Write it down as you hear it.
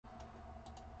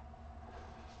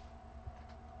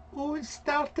it's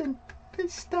starting.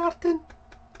 It's starting.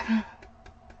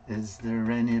 Is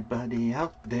there anybody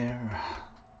out there?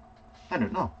 I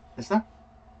don't know. Is there?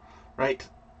 Right.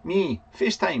 Me.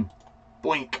 FaceTime.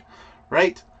 Boink.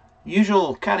 Right.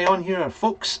 Usual carry on here,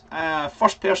 folks.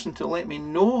 First person to let me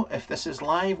know if this is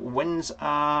live wins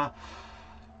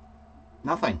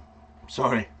nothing.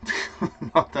 Sorry.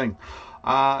 Nothing.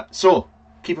 So,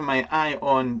 keeping my eye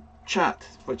on chat,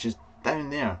 which is down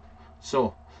there.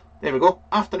 So, there we go.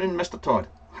 Afternoon, Mr. Todd.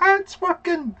 It's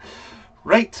working.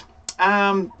 Right.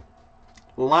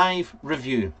 Live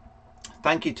review.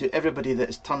 Thank you to everybody that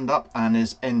has turned up and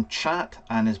is in chat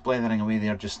and is blethering away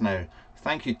there just now.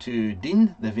 Thank you to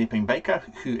Dean, the vaping biker,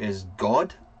 who is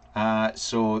God.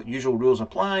 So usual rules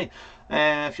apply.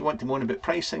 If you want to moan about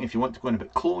pricing, if you want to go on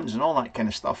about clones and all that kind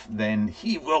of stuff, then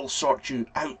he will sort you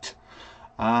out.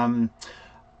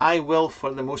 I will,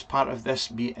 for the most part of this,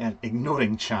 be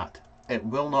ignoring chat. It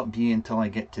will not be until I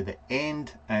get to the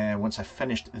end, once I've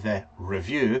finished the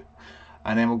review,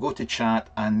 and then we'll go to chat.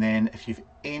 And then if you've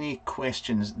any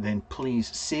questions, then please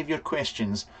save your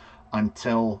questions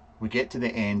until we get to the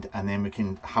end, and then we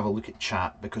can have a look at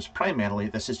chat, because primarily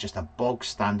this is just a bog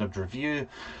standard review,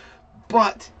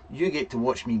 but you get to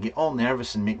watch me get all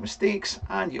nervous and make mistakes,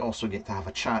 and you also get to have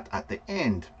a chat at the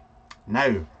end.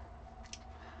 Now,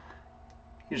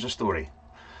 here's a story.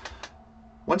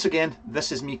 Once again,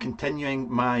 this is me continuing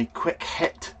my quick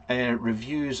hit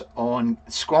reviews on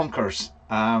Squonkers.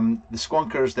 The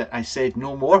Squonkers that I said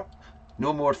no more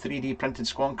 3D printed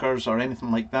Squonkers or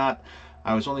anything like that.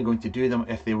 I was only going to do them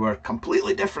if they were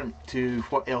completely different to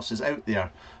what else is out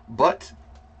there, but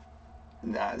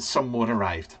some more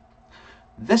arrived.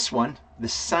 This one, the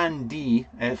Sandy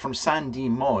from Sandy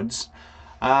Mods,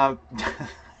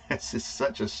 this is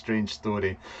such a strange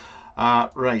story.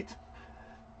 Right,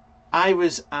 I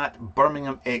was at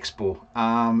Birmingham Expo,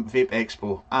 Vape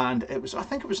Expo, and it was, I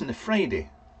think it was on the Friday,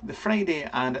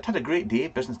 and it had a great day,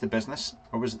 business to business,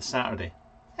 or was it Saturday?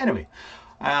 Anyway.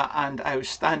 And I was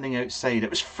standing outside.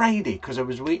 It was Friday because I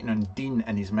was waiting on Dean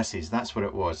and his missus. That's what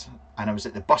it was. And I was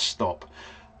at the bus stop,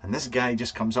 and this guy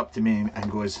just comes up to me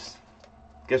and goes,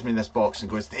 gives me this box and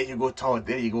goes, "There you go, Todd.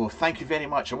 There you go. Thank you very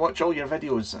much. I watch all your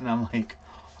videos." And I'm like,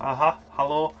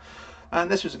 hello. And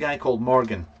this was a guy called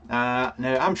Morgan. Now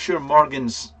I'm sure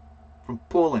Morgan's from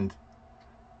Poland,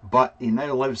 but he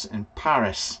now lives in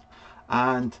Paris.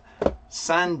 And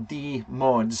Sandy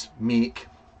Mods make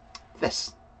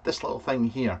this little thing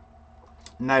here.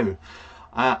 Now,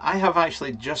 I have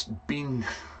actually just been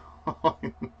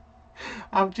on,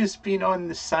 I've just been on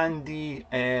the Sandy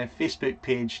Facebook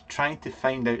page trying to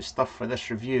find out stuff for this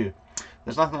review.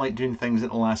 There's nothing like doing things at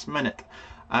the last minute.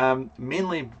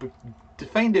 Mainly to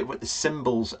find out what the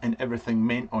symbols and everything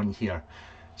meant on here.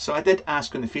 So I did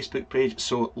ask on the Facebook page.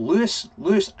 So Lewis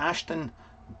Ashton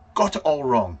got it all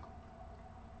wrong,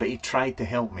 but he tried to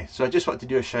help me. So I just wanted to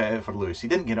do a shout out for Lewis. He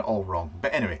didn't get it all wrong.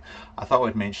 But anyway, I thought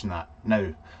I'd mention that.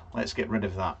 Now, let's get rid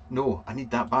of that. No, I need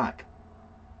that back.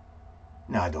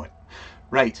 No, I don't.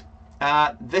 Right.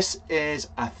 This is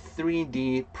a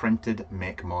 3D printed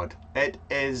mech mod. It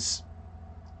is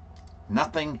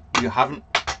nothing you haven't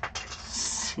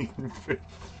seen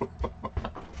before.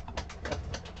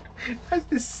 That's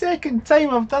the second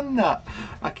time I've done that.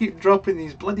 I keep dropping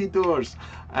these bloody doors.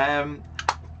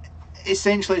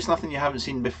 Essentially, it's nothing you haven't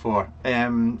seen before.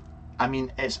 I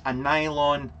mean, it's a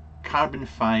nylon carbon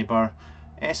fibre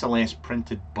SLS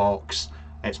printed box.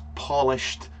 It's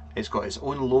polished. It's got its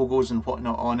own logos and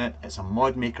whatnot on it. It's a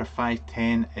ModMaker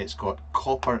 510. It's got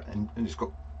copper and it's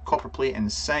got copper plate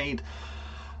inside.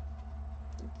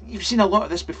 You've seen a lot of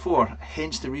this before,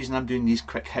 hence the reason I'm doing these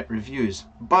quick hit reviews.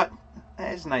 But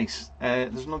it is nice.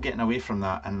 There's no getting away from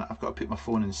that, and I've got to put my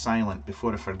phone in silent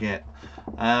before I forget.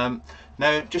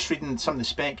 Now, just reading some of the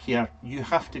spec here, you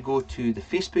have to go to the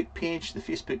Facebook page. The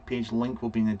Facebook page link will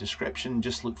be in the description.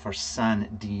 Just look for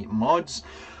Sandy Mods,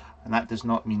 and that does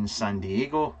not mean San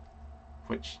Diego,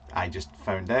 which I just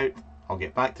found out. I'll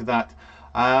get back to that.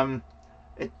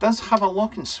 It does have a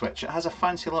locking switch. It has a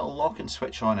fancy little locking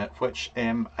switch on it, which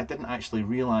I didn't actually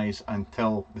realise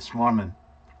until this morning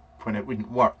when it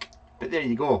wouldn't work. But there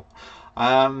you go.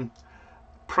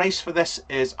 Price for this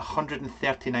is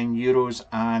 €139,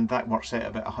 and that works out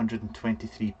about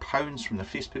 £123 from the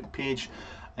Facebook page.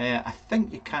 I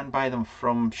think you can buy them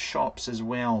from shops as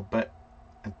well, but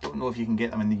I don't know if you can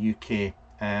get them in the UK.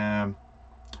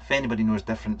 If anybody knows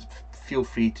different, feel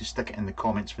free to stick it in the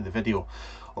comments for the video,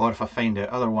 or if I find out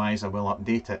otherwise I will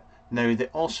update it. Now they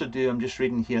also do, I'm just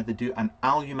reading here, they do an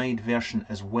alumide version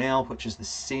as well, which is the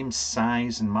same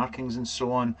size and markings and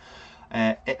so on.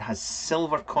 It has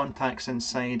silver contacts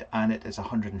inside, and it is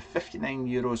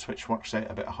 €159, which works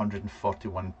out about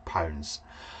 £141.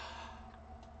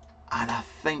 And I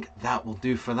think that will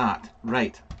do for that.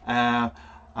 Right,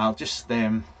 I'll just,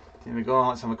 here we go,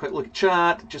 let's have a quick look at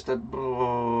chat. Just the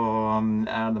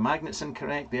magnet's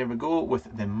incorrect, there we go,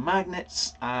 with the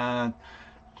magnets.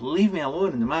 Leave me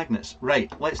alone in the magnets.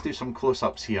 Right, let's do some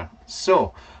close-ups here.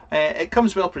 So, it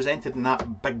comes well presented in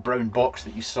that big brown box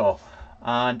that you saw.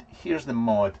 And here's the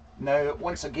mod. Now,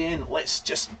 once again, let's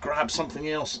just grab something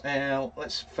else.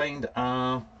 Let's find,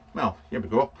 well, here we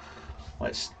go.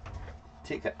 Let's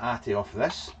take the Atty off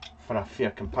this for a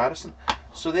fair comparison.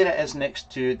 So there it is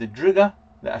next to the Druga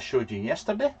that I showed you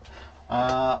yesterday.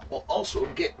 We'll also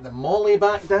get the Molly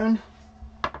back down.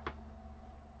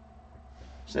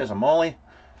 So there's a Molly.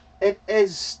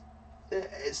 It's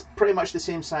pretty much the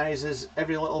same size as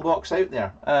every little box out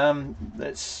there.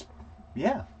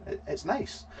 It's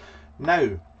nice.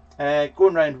 Now,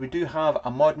 going round, we do have a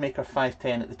ModMaker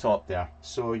 510 at the top there.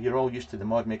 So you're all used to the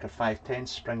ModMaker 510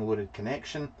 spring-loaded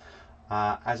connection.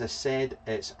 As I said,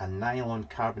 it's a nylon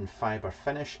carbon fibre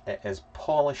finish. It is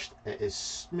polished. It is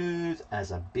smooth as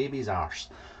a baby's arse.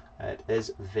 It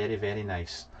is very, very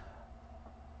nice.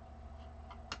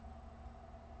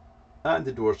 And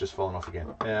the door's just fallen off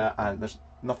again. And there's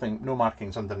nothing, no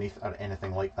markings underneath or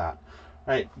anything like that.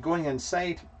 Right, going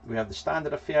inside, we have the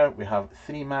standard affair. We have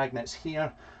 3 magnets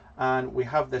here, and we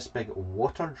have this big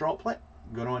water droplet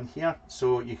going on here.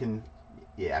 So you can,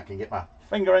 yeah, I can get my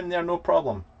finger in there, no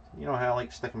problem. You know how I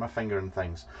like sticking my finger in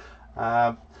things.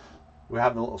 We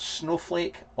have the little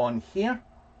snowflake on here,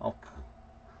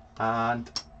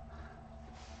 and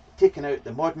taking out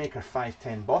the ModMaker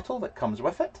 510 bottle that comes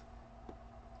with it.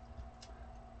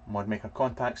 ModMaker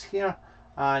contacts here,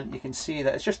 and you can see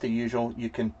that it's just the usual. You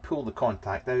can pull the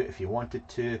contact out if you wanted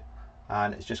to,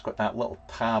 and it's just got that little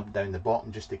tab down the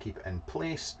bottom just to keep it in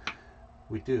place.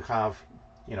 We do have,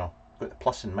 you know, got the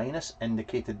plus and minus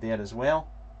indicated there as well.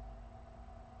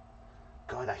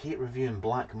 God, I hate reviewing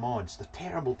black mods. They're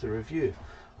terrible to review.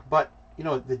 But, you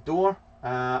know, the door,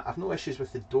 I've no issues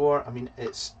with the door. I mean,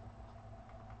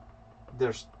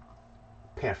 there's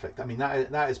perfect. I mean,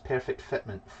 that is perfect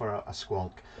fitment for a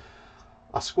Squonk.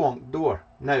 A Squonk door.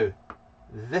 Now,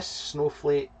 this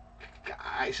snowflake,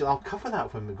 actually, I'll cover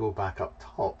that when we go back up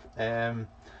top. I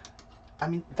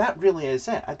mean, that really is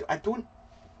it. I don't,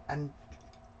 and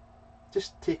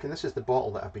just taking, this is the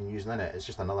bottle that I've been using in it. It's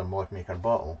just another ModMaker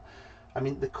bottle. I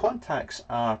mean, the contacts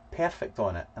are perfect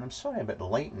on it, and I'm sorry about the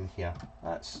lighting here.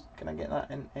 Can I get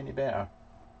that in any better?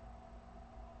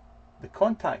 The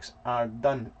contacts are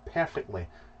done perfectly.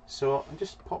 So I'll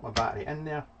just pop my battery in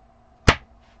there.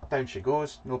 Down she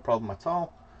goes, no problem at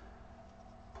all.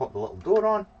 Pop the little door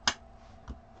on.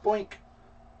 Boink.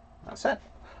 That's it.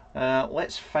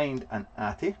 Let's find an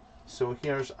Atty. So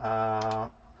here's a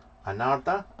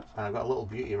Narda, and I've got a little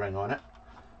beauty ring on it.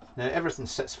 Now everything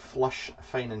sits flush,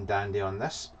 fine and dandy on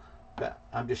this, but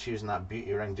I'm just using that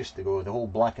beauty ring just to go the whole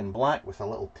black and black with a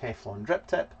little Teflon drip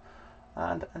tip,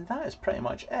 and that is pretty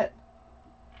much it.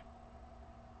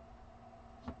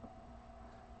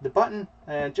 The button,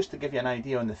 just to give you an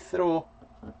idea on the throw,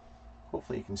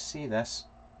 hopefully you can see this.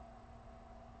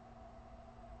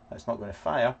 It's not going to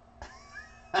fire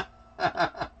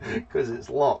because it's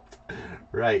locked.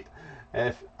 Right,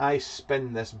 if I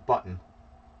spin this button,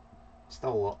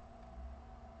 still locked.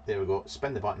 There we go.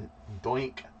 Spin the button,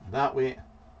 doink, that way,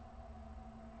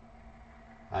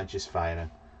 and just firing.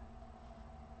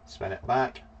 Spin it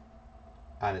back,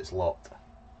 and it's locked.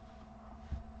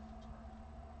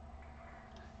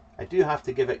 I do have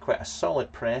to give it quite a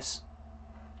solid press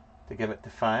to give it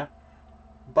to fire,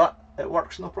 but it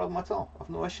works no problem at all. I've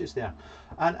no issues there.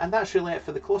 And that's really it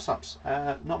for the close-ups.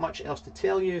 Not much else to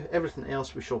tell you. Everything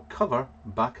else we shall cover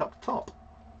back up top.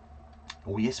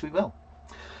 Oh yes, we will.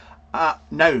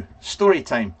 Now, story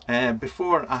time.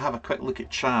 Before I have a quick look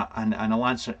at chat, and I'll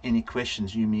answer any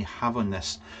questions you may have on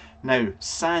this. Now,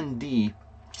 SAN-D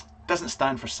doesn't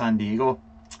stand for San Diego.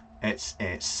 It's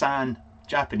SAN,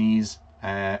 Japanese,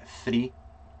 3D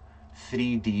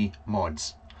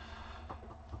mods.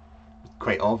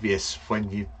 Quite obvious when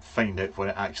you find out what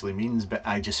it actually means, but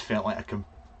I just felt like a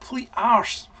complete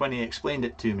arse when he explained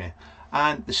it to me.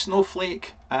 And the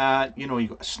snowflake, you know,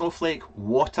 you've got a snowflake,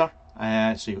 water,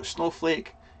 so you've got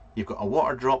snowflake, you've got a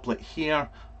water droplet here,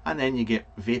 and then you get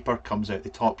vapor comes out the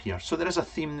top here. So there is a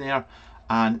theme there,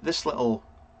 and this little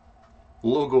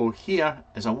logo here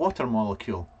is a water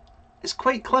molecule. It's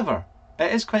quite clever.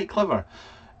 It is quite clever.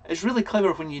 It's really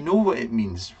clever when you know what it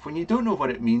means. When you don't know what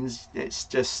it means, it's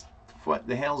just, what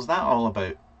the hell's that all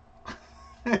about?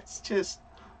 It's just...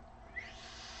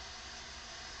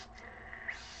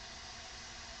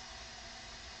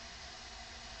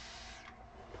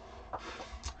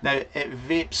 Now it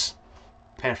vapes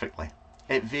perfectly.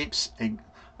 It vapes, and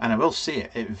I will say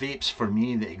it, it vapes for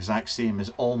me the exact same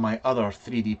as all my other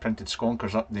 3D printed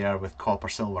Squonkers up there with copper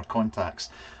silver contacts.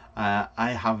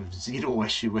 I have zero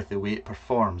issue with the way it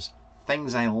performs.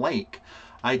 Things I like,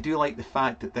 I do like the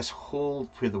fact that this hole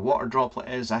where the water droplet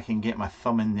is, I can get my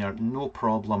thumb in there no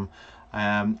problem.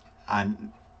 And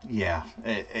yeah,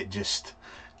 it just,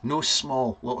 no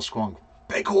small little squonk,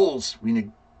 big holes. We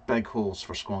need big holes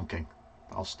for squonking.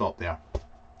 I'll stop there.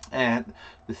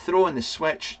 The throw and the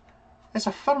switch, it's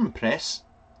a firm press.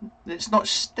 It's not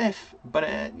stiff,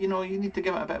 but you know, you need to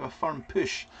give it a bit of a firm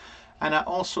push. And I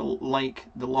also like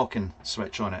the lock-in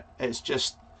switch on it. It's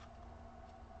just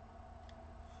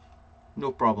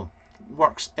no problem.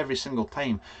 Works every single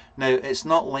time. Now it's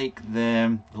not like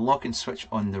the lock-in switch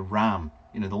on the RAM.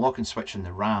 You know, the lock-in switch on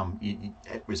the RAM,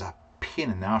 it was a pain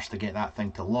in the arse to get that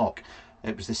thing to lock.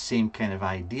 It was the same kind of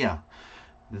idea.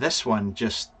 This one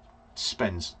just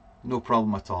spins, no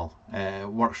problem at all.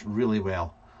 Works really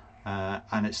well,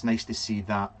 and it's nice to see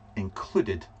that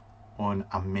included on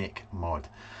a make mod.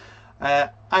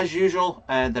 As usual,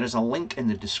 there is a link in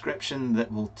the description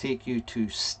that will take you to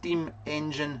Steam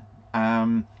Engine.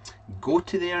 Go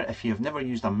to there. If you've never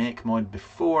used a make mod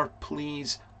before,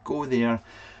 please go there,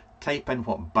 type in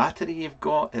what battery you've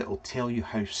got. It will tell you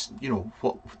how, you know,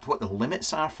 what the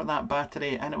limits are for that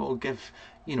battery, and it will give,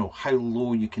 you know, how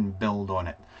low you can build on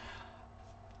it.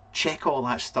 Check all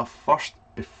that stuff first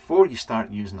before you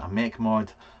start using a make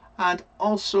mod. And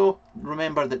also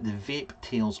remember that the vape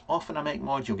tails off in a make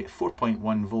mod. You'll get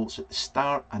 4.1 volts at the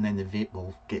start, and then the vape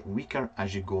will get weaker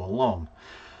as you go along.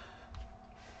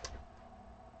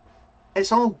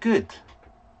 It's all good.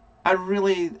 I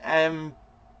really am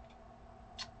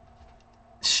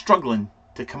struggling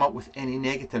to come up with any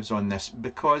negatives on this,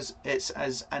 because it's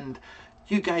as, and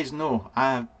you guys know,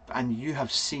 and you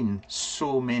have seen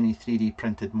so many 3D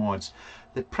printed mods.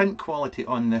 The print quality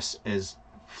on this is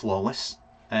flawless.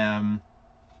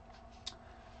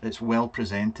 It's well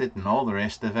presented and all the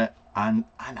rest of it, and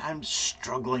I'm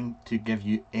struggling to give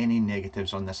you any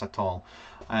negatives on this at all.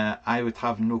 I would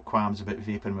have no qualms about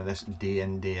vaping with this day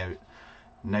in, day out,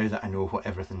 now that I know what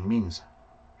everything means.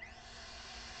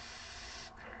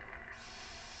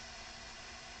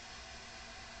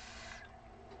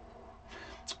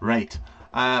 Right,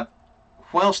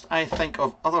 whilst I think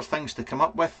of other things to come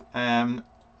up with,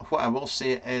 what I will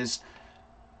say is,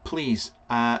 please,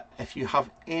 if you have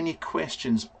any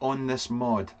questions on this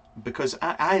mod, because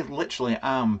I literally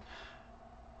am,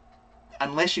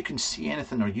 unless you can see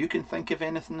anything or you can think of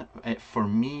anything, for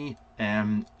me,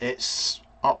 it's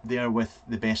up there with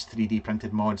the best 3D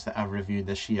printed mods that I've reviewed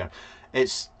this year.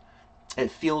 It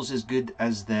feels as good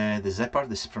as the zipper,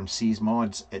 this from C's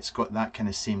Mods. It's got that kind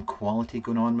of same quality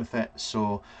going on with it.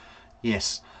 So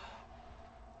yes,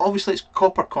 obviously it's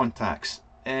copper contacts.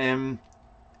 I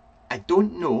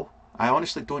don't know, I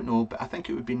honestly don't know, but I think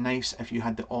it would be nice if you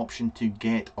had the option to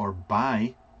get or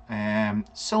buy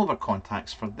silver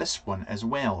contacts for this one as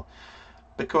well,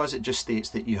 because it just states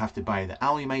that you have to buy the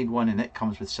alumide one and it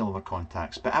comes with silver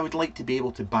contacts. But I would like to be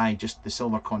able to buy just the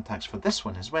silver contacts for this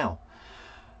one as well.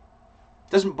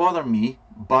 Doesn't bother me,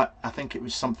 but I think it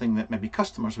was something that maybe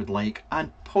customers would like,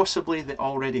 and possibly they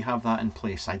already have that in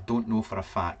place. I don't know for a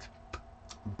fact.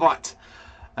 But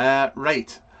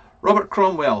right, Robert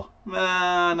Cromwell,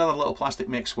 another little plastic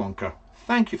make Squonker.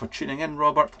 Thank you for tuning in,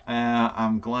 Robert.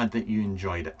 I'm glad that you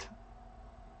enjoyed it.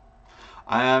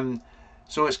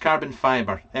 So it's carbon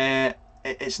fibre.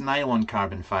 It's nylon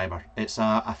carbon fibre. It's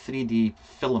a 3D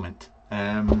filament.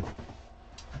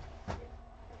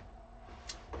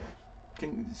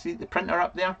 Can you see the printer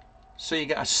up there? So you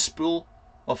get a spool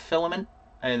of filament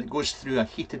that goes through a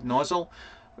heated nozzle.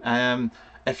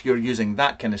 If you're using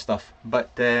that kind of stuff,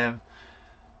 but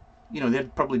you know, they're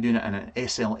probably doing it in an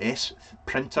SLS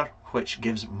printer, which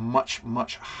gives much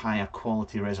higher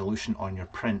quality resolution on your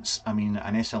prints. I mean,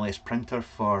 an SLS printer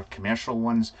for commercial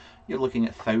ones, you're looking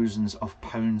at thousands of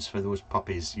pounds for those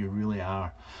puppies. You really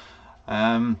are.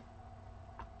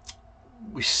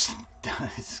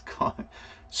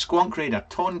 Squonk Raider.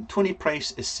 Tony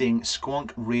Price is saying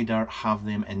Squonk Raider have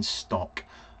them in stock.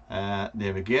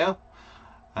 There we go.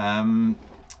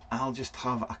 I'll just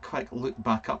have a quick look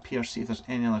back up here, see if there's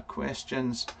any other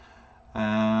questions.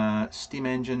 Steam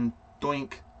Engine,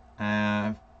 doink,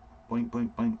 boink,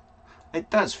 boink, boink. It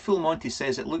does. Full Monty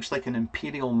says it looks like an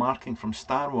Imperial marking from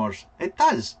Star Wars. It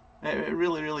does. It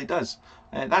really does.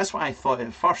 That's what I thought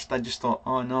at first. I just thought,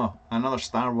 oh no, another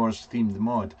Star Wars themed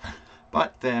mod.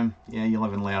 But yeah, you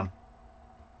live and learn.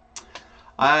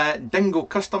 Dingo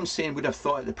Custom saying, would have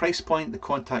thought at the price point the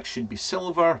contacts should be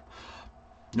silver.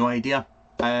 No idea.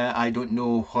 I don't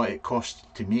know what it costs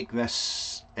to make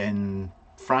this in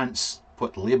France,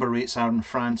 what the labour rates are in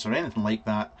France or anything like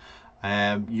that.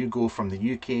 You go from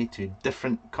the UK to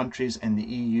different countries in the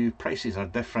EU, prices are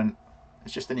different.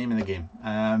 It's just the name of the game.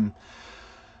 I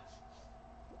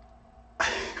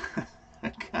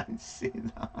can't say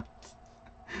that.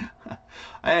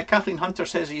 Kathleen Hunter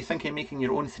says, are you thinking of making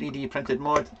your own 3D printed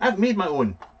mod? I've made my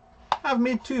own. I've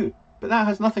made two, but that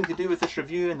has nothing to do with this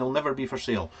review and they'll never be for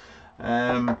sale.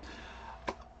 And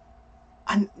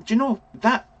do you know,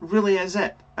 that really is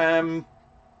it. How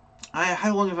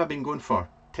long have I been going for?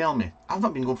 Tell me. I've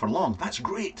not been going for long. That's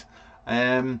great.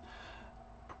 For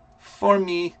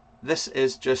me, this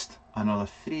is just another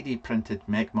 3D printed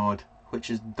mech mod, which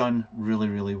is done really,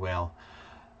 really well.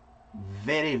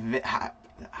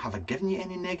 Have I given you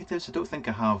any negatives? I don't think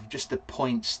I have. Just the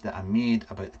points that I made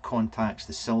about the contacts,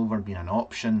 the silver being an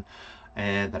option.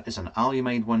 There is an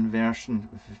alumide one version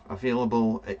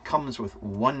available. It comes with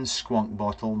one Squonk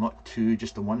bottle, not two,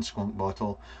 just the one Squonk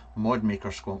bottle,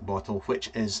 ModMaker Squonk bottle,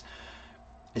 which is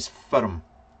firm.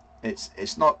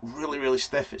 It's not really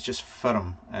stiff, it's just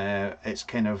firm. It's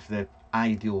kind of the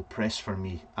ideal press for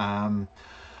me.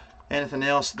 Anything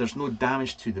else, there's no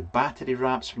damage to the battery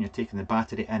wraps when you're taking the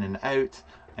battery in and out.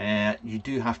 You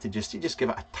do have to just give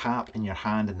it a tap in your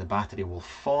hand and the battery will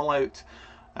fall out.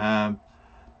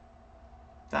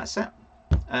 That's it.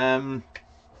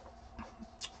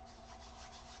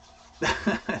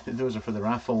 Those are for the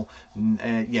raffle.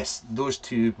 Yes, those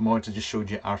two mods I just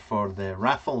showed you are for the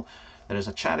raffle. There is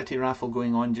a charity raffle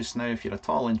going on just now. If you're at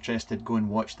all interested, go and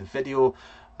watch the video.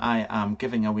 I am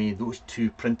giving away those two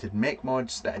printed mech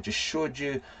mods that I just showed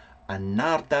you, a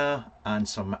Narda and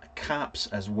some caps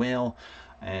as well.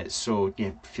 So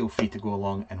yeah, feel free to go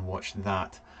along and watch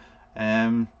that.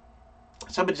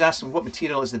 Somebody's asking what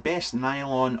material is the best,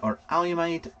 nylon or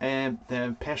alumide.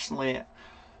 Personally,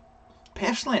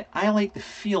 I like the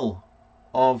feel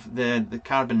of the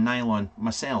carbon nylon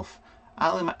myself.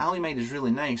 Alumide is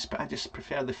really nice, but I just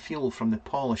prefer the feel from the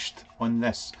polished on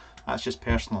this. That's just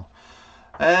personal.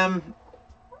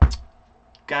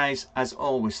 Guys, as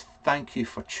always, thank you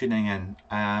for tuning in.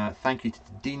 Thank you to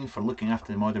Dean for looking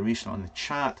after the moderation on the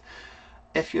chat.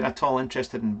 If you're at all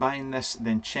interested in buying this,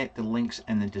 then check the links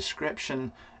in the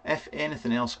description. If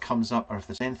anything else comes up, or if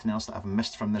there's anything else that I've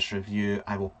missed from this review,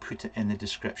 I will put it in the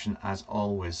description as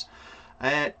always.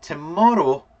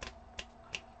 Tomorrow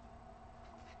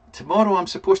I'm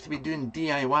supposed to be doing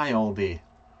DIY all day.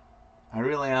 I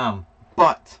really am.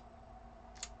 But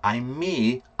I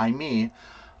may,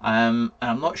 and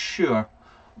I'm not sure,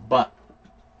 but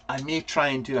I may try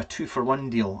and do a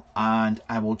 2-for-1 deal, and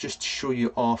I will just show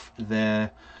you off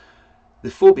the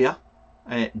Phobia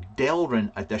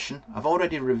Delrin edition. I've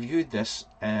already reviewed this,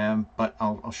 but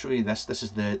I'll show you this. This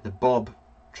is the Bob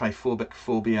Triphobic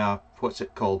Phobia, what's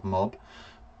it called, mod,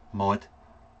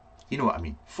 you know what I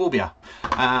mean, Phobia.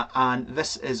 And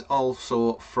this is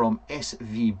also from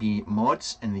SVB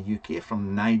Mods in the UK,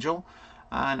 from Nigel,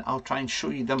 and I'll try and show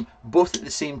you them both at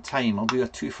the same time. I'll do a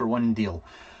 2-for-1 deal.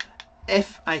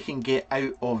 If I can get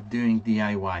out of doing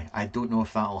DIY, I don't know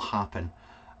if that'll happen.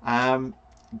 And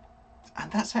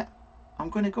that's it. I'm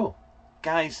going to go.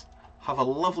 Guys, have a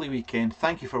lovely weekend.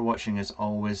 Thank you for watching as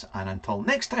always, and until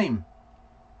next time,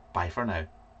 bye for now.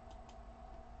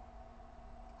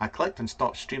 I clicked on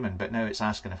stop streaming, but now it's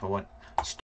asking if I want